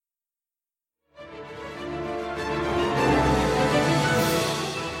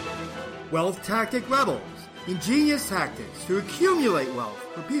Wealth Tactic Rebels, ingenious tactics to accumulate wealth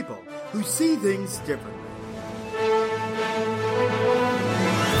for people who see things differently.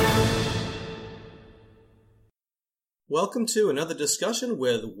 Welcome to another discussion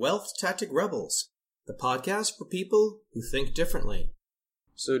with Wealth Tactic Rebels, the podcast for people who think differently.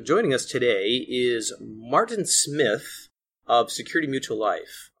 So joining us today is Martin Smith of Security Mutual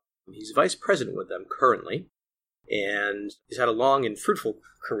Life. He's vice president with them currently, and he's had a long and fruitful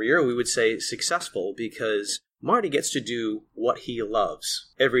career. We would say successful, because Marty gets to do what he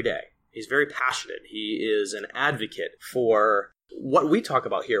loves every day. He's very passionate. He is an advocate for what we talk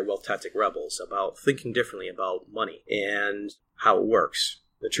about here at Wealth Tactic Rebels, about thinking differently about money and how it works,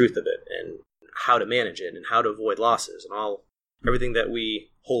 the truth of it, and how to manage it, and how to avoid losses, and everything that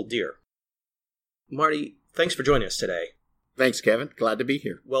we hold dear. Marty, thanks for joining us today. Thanks, Kevin. Glad to be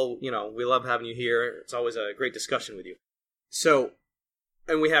here. Well, we love having you here. It's always a great discussion with you. So,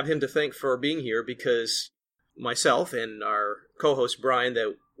 and we have him to thank for being here, because myself and our co-host Brian,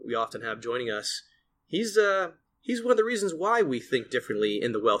 that we often have joining us, he's one of the reasons why we think differently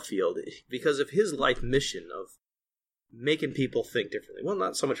in the wealth field, because of his life mission of making people think differently. Well,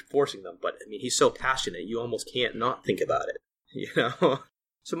 not so much forcing them, but he's so passionate, you almost can't not think about it.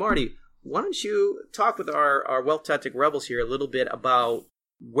 So Marty, why don't you talk with our Wealth Tactic Rebels here a little bit about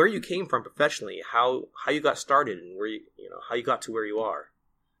where you came from professionally, how you got started, and where how you got to where you are.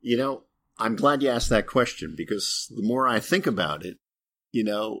 I'm glad you asked that question, because the more I think about it,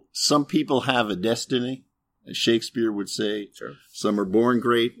 some people have a destiny, as Shakespeare would say. Sure. Some are born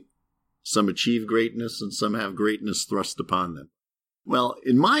great, some achieve greatness, and some have greatness thrust upon them. Well,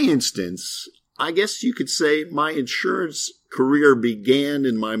 in my instance, I guess you could say my insurance career began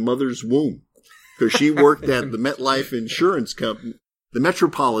in my mother's womb, because she worked at the MetLife Insurance Company, the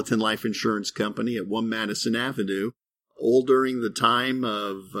Metropolitan Life Insurance Company at 1 Madison Avenue, all during the time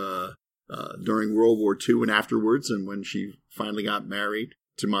of, during World War II and afterwards, and when she finally got married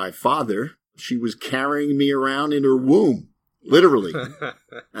to my father. She was carrying me around in her womb, literally,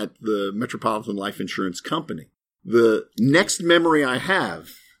 at the Metropolitan Life Insurance Company. The next memory I have,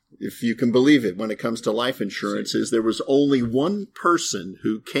 if you can believe it, when it comes to life insurance, is there was only one person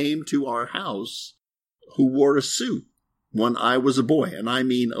who came to our house who wore a suit when I was a boy, and I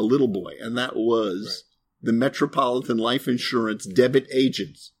mean a little boy, and that was the Metropolitan Life Insurance debit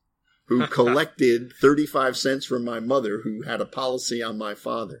agents, who collected 35 cents from my mother, who had a policy on my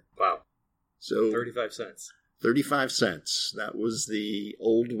father. Wow. So 35 cents. 35 cents. That was the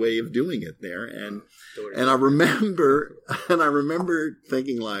old way of doing it there. And I remember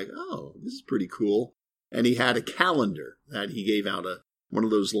thinking like, oh, this is pretty cool. And he had a calendar that he gave out, one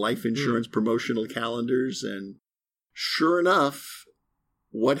of those life insurance promotional calendars. And sure enough,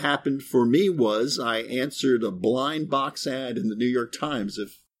 what happened for me was I answered a blind box ad in the New York Times,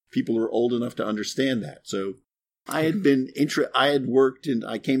 if people are old enough to understand that. So I had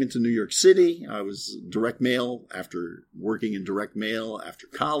I came into New York City. I was direct mail after working in direct mail after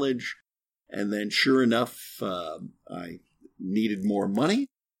college. And then sure enough, I needed more money.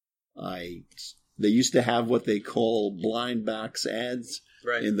 They used to have what they call blind box ads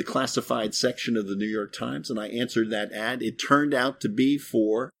in the classified section of the New York Times. And I answered that ad. It turned out to be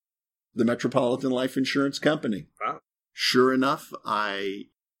for the Metropolitan Life Insurance Company. Wow. Sure enough, I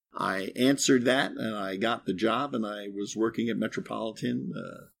answered that, and I got the job, and I was working at Metropolitan,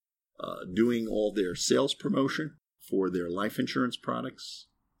 doing all their sales promotion for their life insurance products.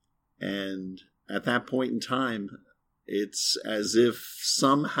 And at that point in time, it's as if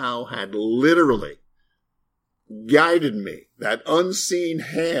somehow had literally guided me, that unseen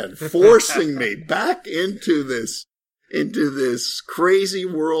hand forcing me back into this crazy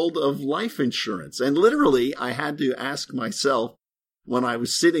world of life insurance. And literally, I had to ask myself, when I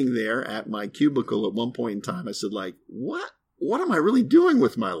was sitting there at my cubicle at one point in time, I said, what am I really doing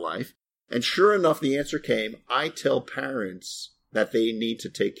with my life? And sure enough, the answer came, I tell parents that they need to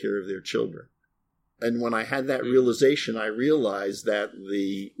take care of their children. And when I had that realization, I realized that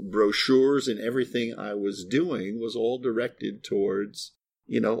the brochures and everything I was doing was all directed towards,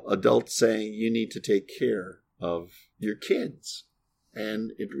 adults saying you need to take care of your kids.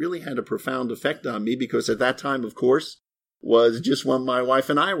 And it really had a profound effect on me, because at that time, of course, was just when my wife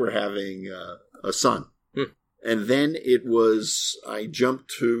and I were having a son. And then I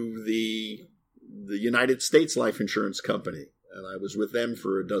jumped to the United States Life Insurance Company, and I was with them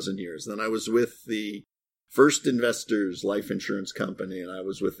for a dozen years. Then I was with the First Investors Life Insurance Company, and I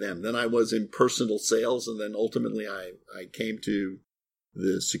was with them. Then I was in personal sales, and then ultimately I came to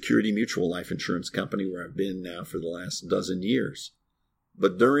the Security Mutual Life Insurance Company, where I've been now for the last dozen years.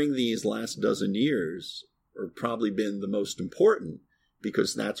 But during these last dozen years, or probably been the most important,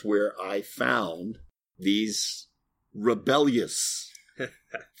 because that's where I found these rebellious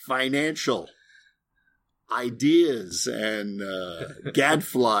financial ideas and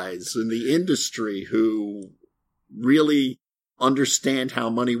gadflies in the industry who really understand how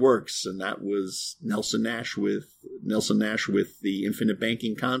money works. And that was Nelson Nash with the infinite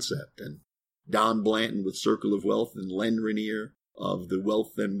banking concept, and Don Blanton with Circle of Wealth, and Len Rainier of the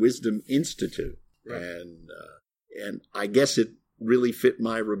Wealth and Wisdom Institute. Right. And I guess it really fit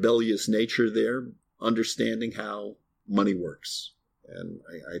my rebellious nature there, understanding how money works. And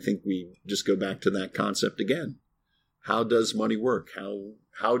I think we just go back to that concept again. How does money work?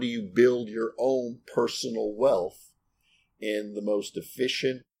 How do you build your own personal wealth in the most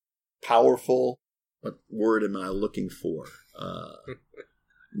efficient, powerful, what word am I looking for?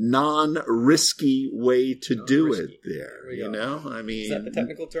 Non-risky way to do it there, you know? I mean, is that the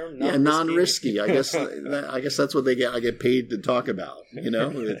technical term? Non-risky? Yeah, non-risky. I guess that's what I get paid to talk about, you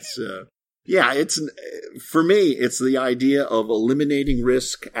know? It's for me, it's the idea of eliminating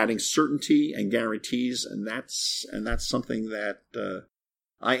risk, adding certainty and guarantees, and that's something that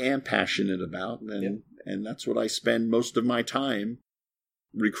I am passionate about, and that's what I spend most of my time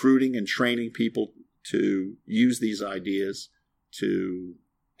recruiting and training people to use these ideas to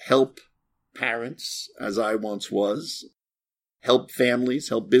help parents, as I once was, help families,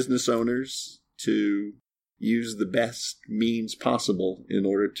 help business owners to use the best means possible in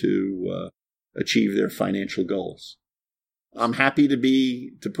order to achieve their financial goals. I'm happy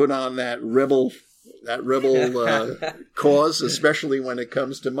to put on that rebel cause, especially when it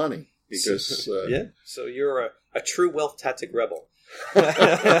comes to money, because So you're a true wealth tactic rebel.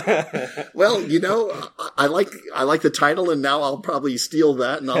 Well, you know, I like the title, and now I'll probably steal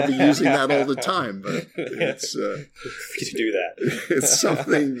that, and I'll be using that all the time. But it's to do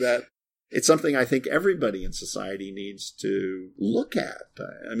that. It's something I think everybody in society needs to look at.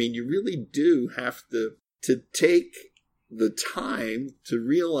 I mean, you really do have to take the time to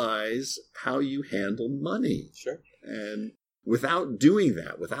realize how you handle money. Sure. And without doing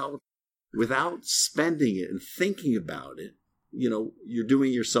that, without spending it and thinking about it, you know, you're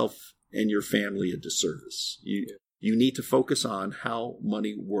doing yourself and your family a disservice. You need to focus on how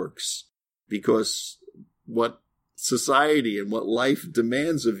money works, because what society and what life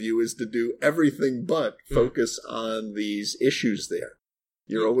demands of you is to do everything but focus on these issues there.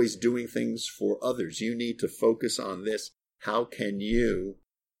 You're always doing things for others. You need to focus on this. How can you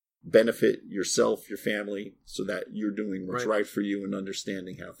benefit yourself, your family, so that you're doing what's right for you and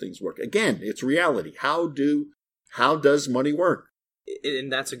understanding how things work? Again, it's reality. How does money work?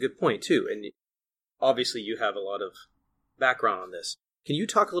 And that's a good point, too. And obviously you have a lot of background on this. Can you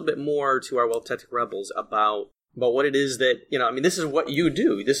talk a little bit more to our Wealth Tactic Rebels about what it is that, you know, I mean, this is what you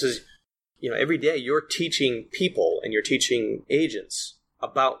do. This is, you know, every day you're teaching people and you're teaching agents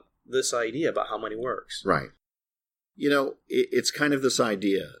about this idea about how money works. Right. You know, it's kind of this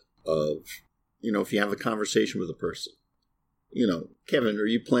idea of, you know, if you have a conversation with a person, you know, Kevin, are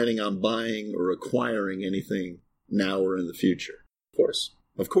you planning on buying or acquiring anything now or in the future? Of course.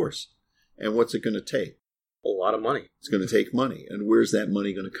 Of course. And what's it going to take? A lot of money. It's going to take money. And where's that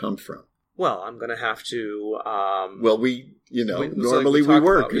money going to come from? Well, I'm going to have to... normally we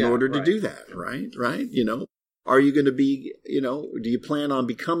work in order to do that, right? Right? You know, are you going to be, you know, do you plan on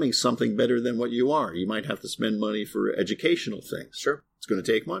becoming something better than what you are? You might have to spend money for educational things. Sure. It's going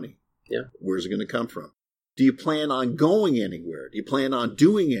to take money. Yeah. Where's it going to come from? Do you plan on going anywhere? Do you plan on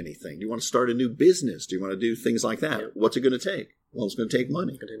doing anything? Do you want to start a new business? Do you want to do things like that? Yeah. What's it going to take? Well, it's going to take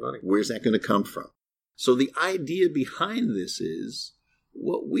money. It's going to take money. Where's that going to come from? So the idea behind this is,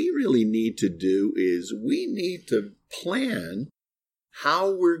 what we really need to do is we need to plan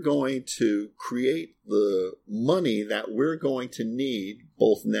how we're going to create the money that we're going to need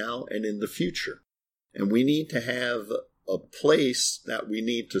both now and in the future. And we need to have a place that we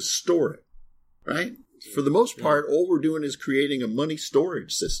need to store it, right? For the most part, all we're doing is creating a money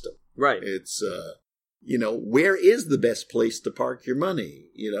storage system. Right. It's, you know, where is the best place to park your money?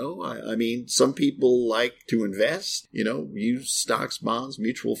 You know, I mean, some people like to invest, you know, use stocks, bonds,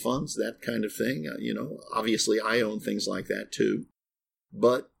 mutual funds, that kind of thing. You know, obviously I own things like that too.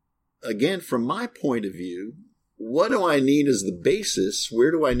 But again, from my point of view, what do I need as the basis?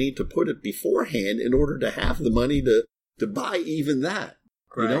 Where do I need to put it beforehand in order to have the money to buy even that?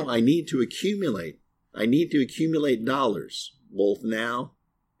 Right. You know, I need to accumulate. I need to accumulate dollars, both now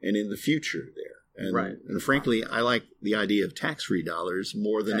and in the future there. And, and frankly, I like the idea of tax-free dollars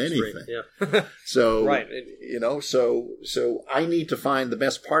more than anything. Yeah. So, you know, so I need to find the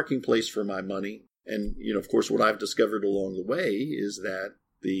best parking place for my money. And, you know, of course, what I've discovered along the way is that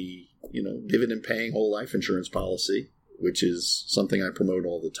the, you know, dividend-paying whole life insurance policy which is something I promote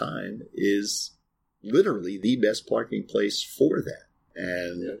all the time, is literally the best parking place for that.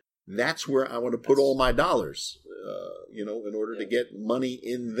 And that's where I want to put all my dollars, in order to get money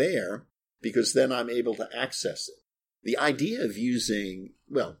in there, because then I'm able to access it. The idea of using,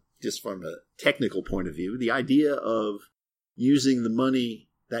 just from a technical point of view, the idea of using the money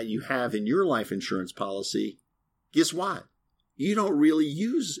that you have in your life insurance policy, guess what? You don't really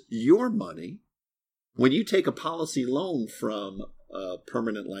use your money. When you take a policy loan from a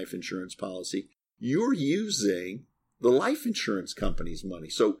permanent life insurance policy, you're using the life insurance company's money.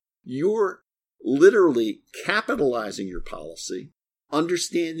 So you're literally capitalizing your policy,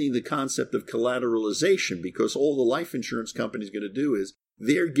 understanding the concept of collateralization, because all the life insurance company is going to do is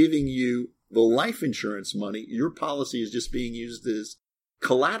they're giving you the life insurance money. Your policy is just being used as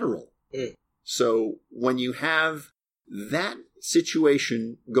collateral. So when you have that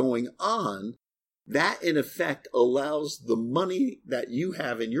situation going on, that in effect allows the money that you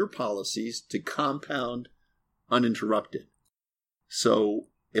have in your policies to compound uninterrupted. So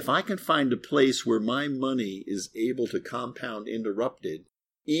if I can find a place where my money is able to compound uninterrupted,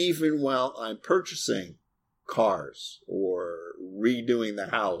 even while I'm purchasing cars or redoing the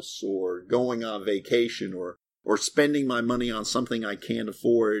house or going on vacation or spending my money on something I can't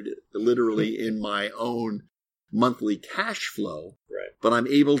afford, literally in my own monthly cash flow, right, but I'm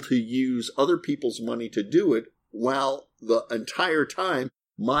able to use other people's money to do it while the entire time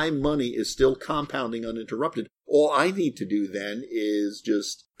my money is still compounding uninterrupted. All I need to do then is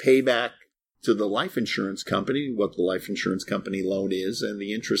just pay back to the life insurance company what the life insurance company loan is and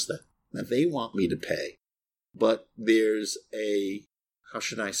the interest that they want me to pay. But there's how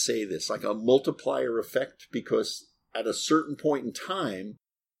should I say this, like a multiplier effect, because at a certain point in time,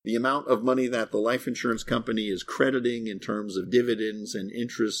 the amount of money that the life insurance company is crediting in terms of dividends and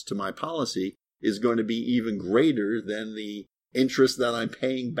interest to my policy is going to be even greater than the interest that I'm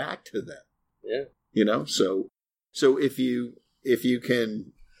paying back to them. Yeah. So if you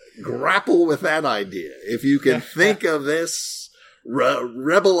can grapple with that idea, if you can think of this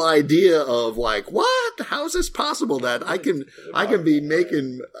rebel idea of like, what? How is this possible that I can be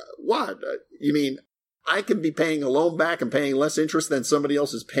making what? You mean I can be paying a loan back and paying less interest than somebody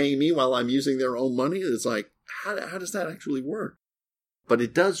else is paying me while I'm using their own money? It's like, how does that actually work? But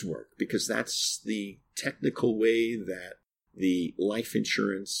it does work, because that's the technical way that the life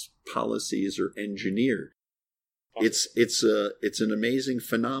insurance policies are engineered. It's an amazing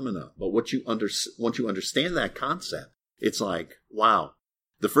phenomenon. But once you understand that concept, it's like, wow.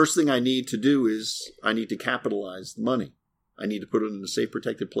 The first thing I need to do is I need to capitalize the money. I need to put it in a safe,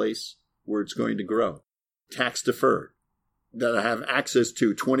 protected place where it's going to grow. Tax deferred, that I have access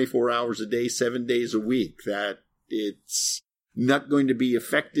to 24 hours a day, 7 days a week, that it's not going to be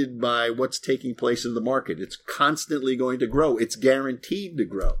affected by what's taking place in the market. It's constantly going to grow. It's guaranteed to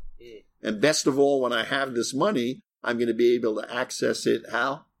grow. And best of all, when I have this money, I'm going to be able to access it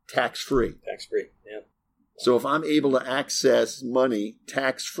how? Tax-free. Tax-free, yeah. So if I'm able to access money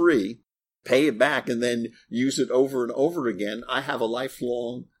tax-free, pay it back, and then use it over and over again, I have a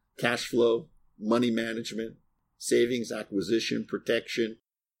lifelong cash flow, money management, savings, acquisition, protection,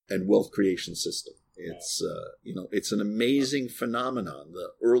 and wealth creation system. It's it's an amazing phenomenon.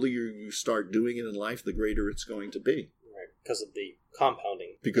 The earlier you start doing it in life, the greater it's going to be. Right, because of the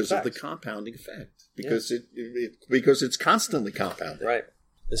compounding. Because effect. of the compounding effect. Because because it's constantly compounding. Right.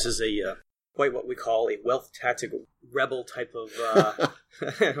 This is quite what we call a wealth tactic rebel type of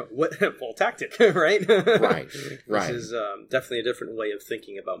tactic, right? Right. This is definitely a different way of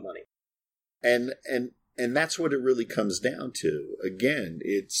thinking about money. And that's what it really comes down to. Again,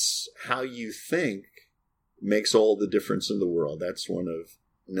 it's how you think makes all the difference in the world. That's one of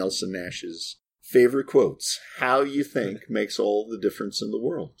Nelson Nash's favorite quotes. How you think makes all the difference in the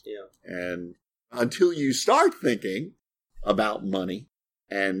world. Yeah. And until you start thinking about money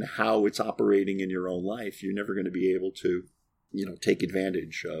and how it's operating in your own life, you're never going to be able to, take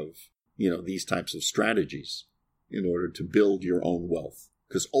advantage of, these types of strategies in order to build your own wealth.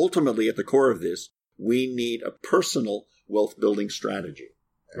 Because ultimately, at the core of this, we need a personal wealth building strategy.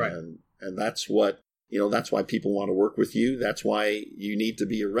 Right. And that's what, that's why people want to work with you. That's why you need to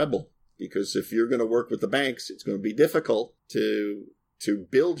be a rebel. Because if you're going to work with the banks, it's going to be difficult to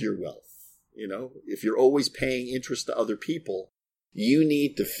build your wealth. If you're always paying interest to other people, you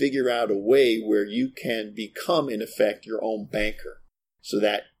need to figure out a way where you can become, in effect, your own banker. So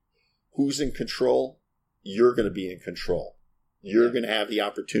that who's in control? You're going to be in control. You're going to have the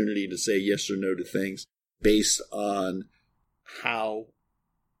opportunity to say yes or no to things based on how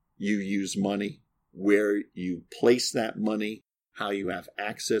you use money, where you place that money, how you have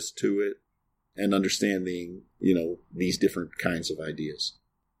access to it, and understanding, these different kinds of ideas.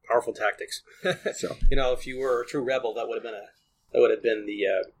 Powerful tactics. So, if you were a true rebel, that would have been the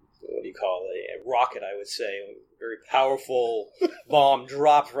what do you call it? A rocket, I would say. A very powerful bomb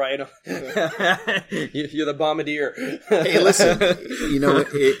dropped right. You're the bombardier. Hey, listen,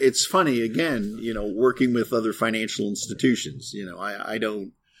 it's funny again. Working with other financial institutions. I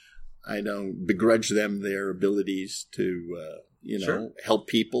don't begrudge them their abilities to Sure. help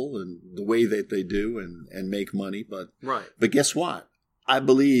people and the way that they do and make money. But Right. But guess what? I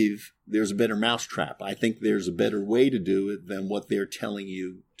believe there's a better mousetrap. I think there's a better way to do it than what they're telling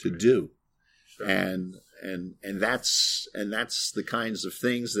you to do. Sure. And that's the kinds of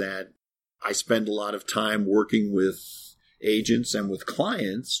things that I spend a lot of time working with agents and with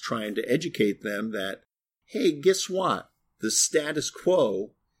clients, trying to educate them that, hey, guess what? The status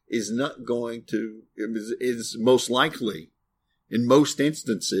quo is not going to, is most likely, in most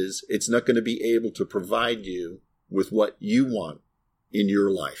instances, it's not going to be able to provide you with what you want in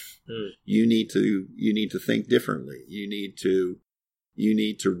your life. You need to think differently. You need to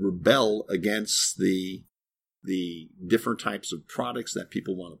rebel against the different types of products that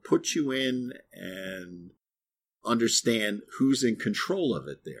people want to put you in, and understand who's in control of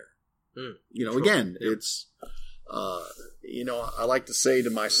it there. Sure. Again, Yeah. it's, I like to say to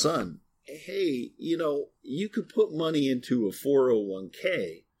my son, hey, you could put money into a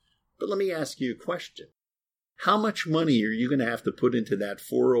 401k, but let me ask you a question. How much money are you going to have to put into that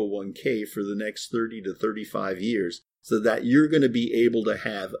 401k for the next 30 to 35 years so that you're going to be able to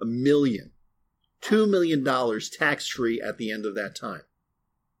have $1 million, $2 million tax-free at the end of that time?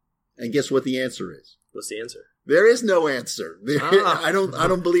 And guess what the answer is? What's the answer? There is no answer. I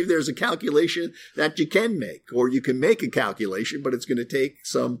don't believe there's a calculation that you can make, or you can make a calculation, but it's going to take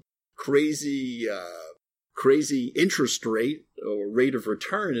some crazy interest rate or rate of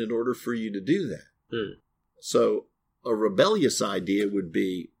return in order for you to do that. So a rebellious idea would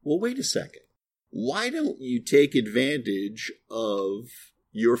be, well, wait a second. Why don't you take advantage of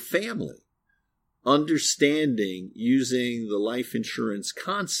your family? Understanding, using the life insurance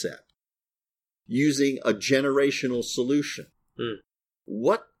concept, using a generational solution.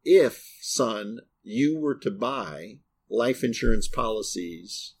 What if, son, you were to buy life insurance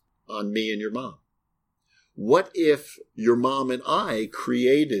policies on me and your mom? What if your mom and I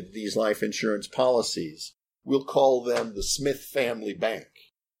created these life insurance policies? We'll call them the Smith Family Bank.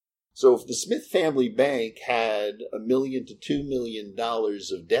 So if the Smith Family Bank had $1 million to $2 million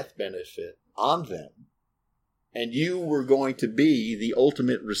of death benefit on them, and you were going to be the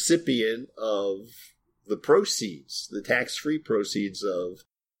ultimate recipient of the proceeds, the tax-free proceeds of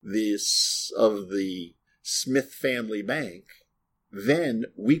the Smith Family Bank, then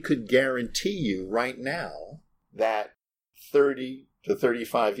we could guarantee you right now that 30 to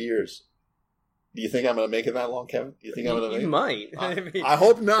 35 years. Do you think I'm going to make it that long, Kevin? Do you think I'm going to make it? You might. I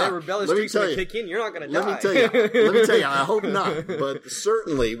hope not. That rebellious streak's going to kick in. You're not going to die. Let me tell you, I hope not. But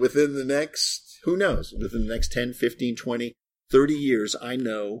certainly within the next, who knows, within the next 10, 15, 20, 30 years, I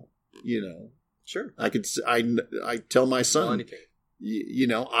know, Sure. I tell my son,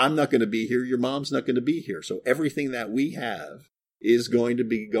 I'm not going to be here. Your mom's not going to be here. So everything that we have is going to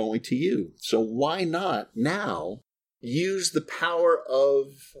be going to you. So why not now use the power of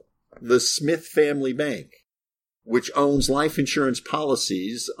the Smith Family Bank, which owns life insurance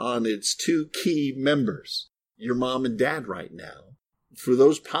policies on its two key members, your mom and dad right now. For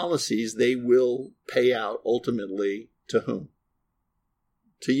those policies, they will pay out ultimately to whom?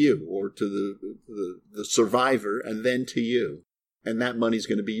 To you, or to the survivor, and then to you. And that money's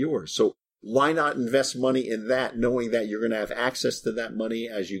going to be yours. So why not invest money in that, knowing that you're going to have access to that money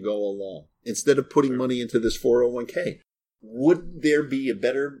as you go along, instead of putting money into this 401k? Would there be a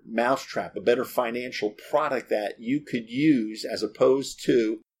better mousetrap, a better financial product that you could use as opposed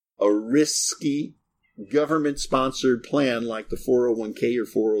to a risky government-sponsored plan like the 401k or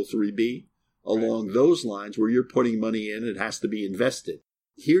 403b? Along those lines, where you're putting money in, it has to be invested.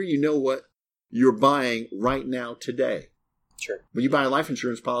 Here you know what you're buying right now today. Sure. When you buy a life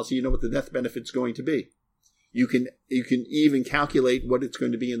insurance policy, you know what the death benefit's going to be. You can even calculate what it's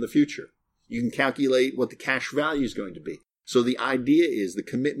going to be in the future. You can calculate what the cash value is going to be. So the idea is the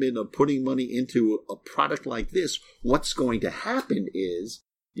commitment of putting money into a product like this. What's going to happen is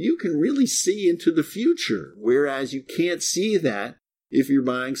you can really see into the future, whereas you can't see that if you're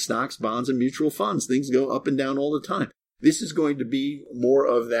buying stocks, bonds, and mutual funds. Things go up and down all the time. This is going to be more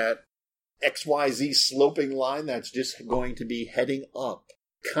of that XYZ sloping line that's just going to be heading up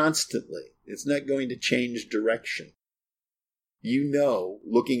constantly. It's not going to change direction.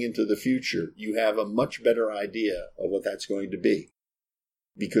 Looking into the future, you have a much better idea of what that's going to be.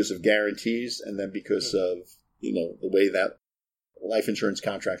 because of guarantees, and then because of, the way that life insurance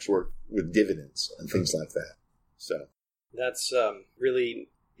contracts work with dividends and things like that. So that's really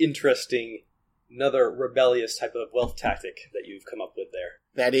interesting. Another rebellious type of wealth tactic that you've come up with there.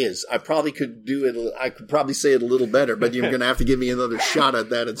 That is. I probably could do it. I could probably say it a little better, but you're going to have to give me another shot at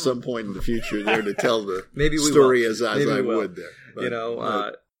that at some point in the future there to tell the story as I would there.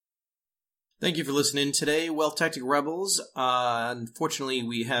 But, Thank you for listening today, Wealth Tactic Rebels. Unfortunately,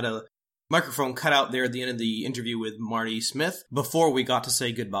 we had a microphone cut out there at the end of the interview with Marty Smith before we got to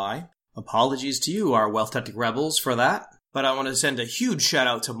say goodbye. Apologies to you, our Wealth Tactic Rebels, for that. But I want to send a huge shout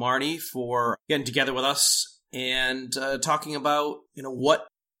out to Marty for getting together with us and talking about, what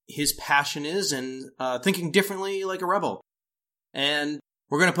his passion is and thinking differently like a rebel. And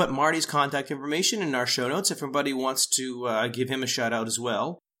we're going to put Marty's contact information in our show notes if anybody wants to give him a shout out as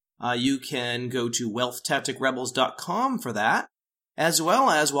well. You can go to wealthtacticrebels.com for that. As well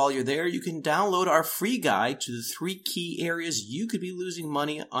as, while you're there, you can download our free guide to the 3 key areas you could be losing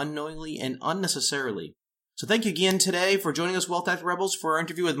money unknowingly and unnecessarily. So thank you again today for joining us, Wealth Tactic Rebels, for our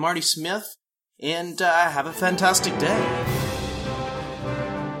interview with Marty Smith, and have a fantastic day.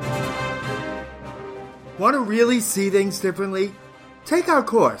 Want to really see things differently? Take our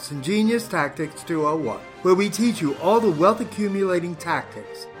course, Ingenious Tactics 201, where we teach you all the wealth accumulating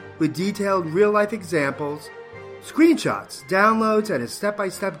tactics with detailed real-life examples, screenshots, downloads, and a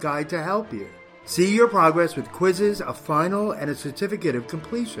step-by-step guide to help you. See your progress with quizzes, a final, and a certificate of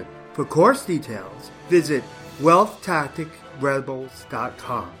completion. For course details, visit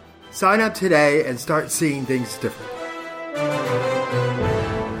wealthtacticrebels.com. Sign up today and start seeing things differently.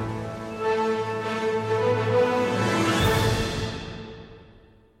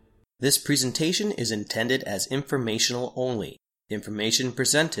 This presentation is intended as informational only. The information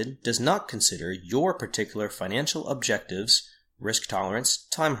presented does not consider your particular financial objectives, risk tolerance,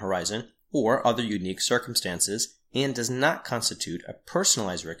 time horizon, or other unique circumstances, and does not constitute a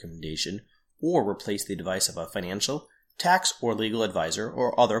personalized recommendation or replace the advice of a financial, tax, or legal advisor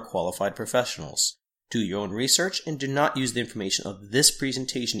or other qualified professionals. Do your own research and do not use the information of this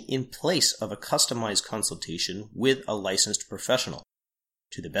presentation in place of a customized consultation with a licensed professional.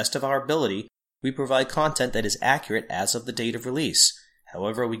 To the best of our ability, we provide content that is accurate as of the date of release.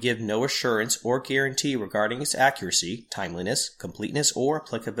 However, we give no assurance or guarantee regarding its accuracy, timeliness, completeness, or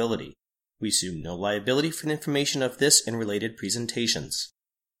applicability. We assume no liability for the information of this and related presentations.